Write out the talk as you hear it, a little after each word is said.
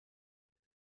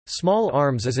Small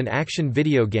Arms is an action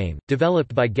video game,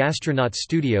 developed by Gastronaut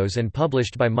Studios and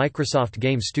published by Microsoft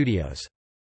Game Studios.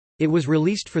 It was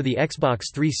released for the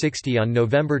Xbox 360 on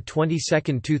November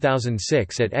 22,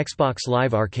 2006 at Xbox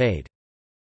Live Arcade.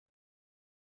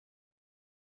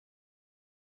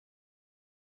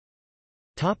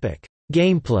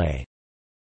 Gameplay.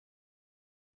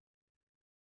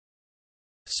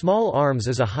 Small Arms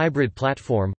is a hybrid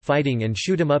platform, fighting and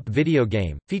shoot-'em-up video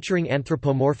game, featuring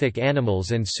anthropomorphic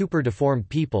animals and super-deformed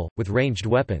people, with ranged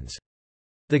weapons.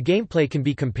 The gameplay can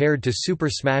be compared to Super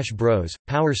Smash Bros.,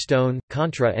 Power Stone,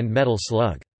 Contra and Metal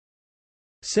Slug.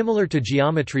 Similar to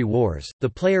Geometry Wars, the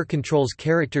player controls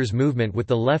characters' movement with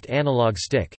the left analog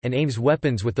stick, and aims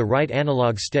weapons with the right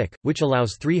analog stick, which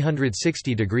allows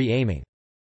 360-degree aiming.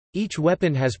 Each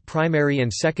weapon has primary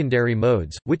and secondary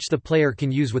modes, which the player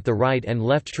can use with the right and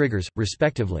left triggers,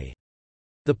 respectively.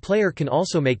 The player can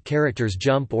also make characters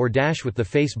jump or dash with the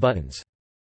face buttons.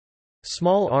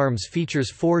 Small Arms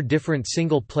features 4 different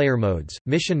single-player modes: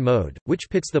 Mission Mode, which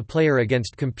pits the player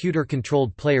against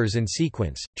computer-controlled players in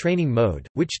sequence; Training Mode,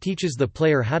 which teaches the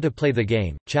player how to play the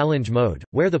game; Challenge Mode,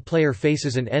 where the player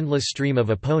faces an endless stream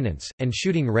of opponents; and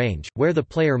Shooting Range, where the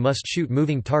player must shoot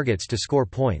moving targets to score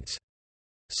points.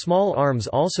 Small Arms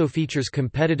also features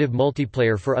competitive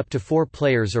multiplayer for up to 4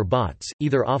 players or bots,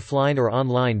 either offline or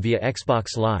online via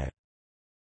Xbox Live.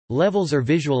 Levels are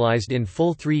visualized in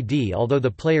full 3D, although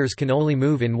the players can only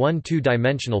move in one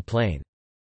 2-dimensional plane.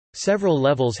 Several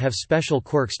levels have special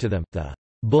quirks to them. The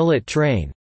bullet train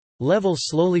level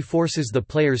slowly forces the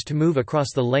players to move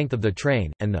across the length of the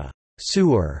train, and the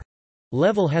sewer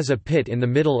level has a pit in the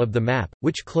middle of the map,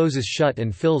 which closes shut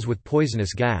and fills with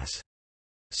poisonous gas.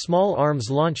 Small Arms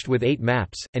launched with 8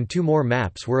 maps, and 2 more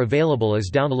maps were available as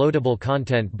downloadable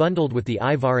content bundled with the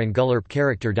Ivar and Gullerp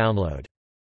character download.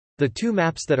 The 2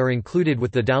 maps that are included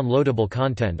with the downloadable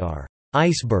content are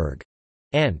Iceberg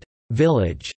and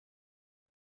Village.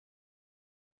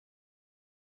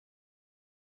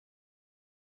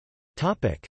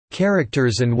 Topic: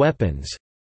 Characters and weapons.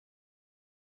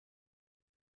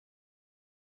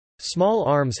 Small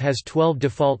Arms has 12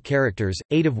 default characters,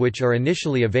 8 of which are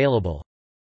initially available.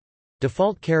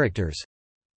 Default characters: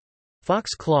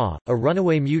 Fox Claw, a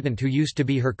runaway mutant who used to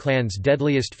be her clan's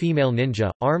deadliest female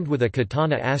ninja, armed with a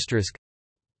katana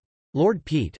 *. Lord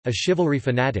Pete, a chivalry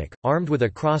fanatic, armed with a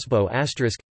crossbow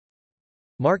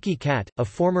 *. Marky Cat, a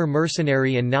former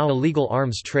mercenary and now illegal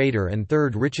arms trader and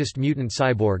third richest mutant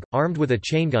cyborg, armed with a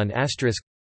chaingun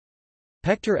 *.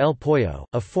 Pector El Pollo,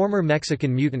 a former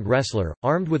Mexican mutant wrestler,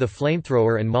 armed with a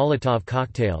flamethrower and Molotov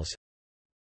cocktails.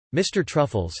 Mr.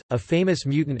 Truffles, a famous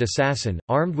mutant assassin,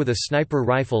 armed with a sniper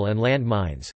rifle and land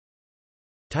mines.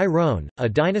 Tyrone, a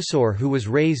dinosaur who was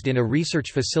raised in a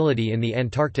research facility in the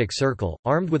Antarctic Circle,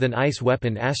 armed with an ice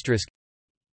weapon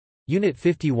 *. Unit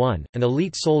 51, an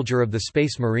elite soldier of the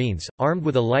Space Marines, armed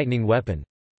with a lightning weapon.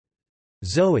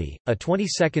 Zoe, a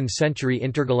 22nd-century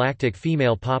intergalactic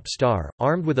female pop star,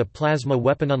 armed with a plasma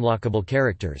weapon. Unlockable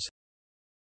characters: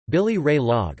 Billy Ray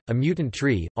Log, a mutant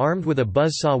tree, armed with a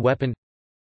buzzsaw weapon.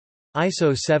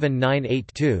 ISO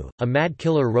 7982, a mad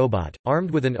killer robot, armed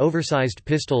with an oversized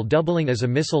pistol doubling as a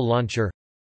missile launcher.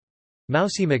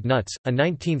 Mousy McNuts, a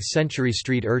 19th-century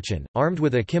street urchin, armed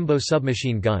with akimbo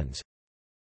submachine guns.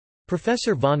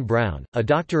 Professor Von Braun, a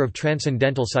doctor of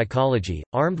transcendental psychology,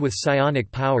 armed with psionic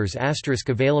powers *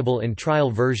 available in trial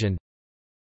version.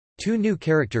 2 new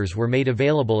characters were made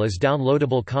available as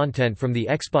downloadable content from the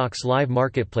Xbox Live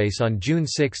Marketplace on June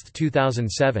 6,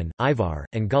 2007, Ivar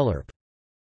and Gullerp.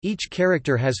 Each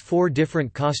character has 4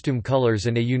 different costume colors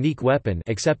and a unique weapon,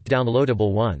 except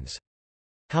downloadable ones.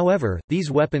 However,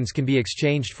 these weapons can be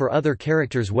exchanged for other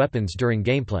characters' weapons during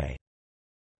gameplay.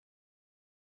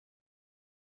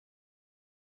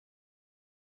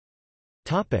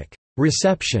 Topic: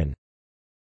 Reception.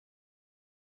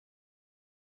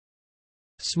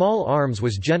 Small Arms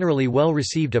was generally well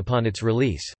received upon its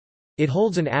release. It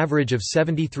holds an average of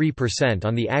 73%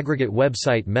 on the aggregate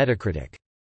website Metacritic.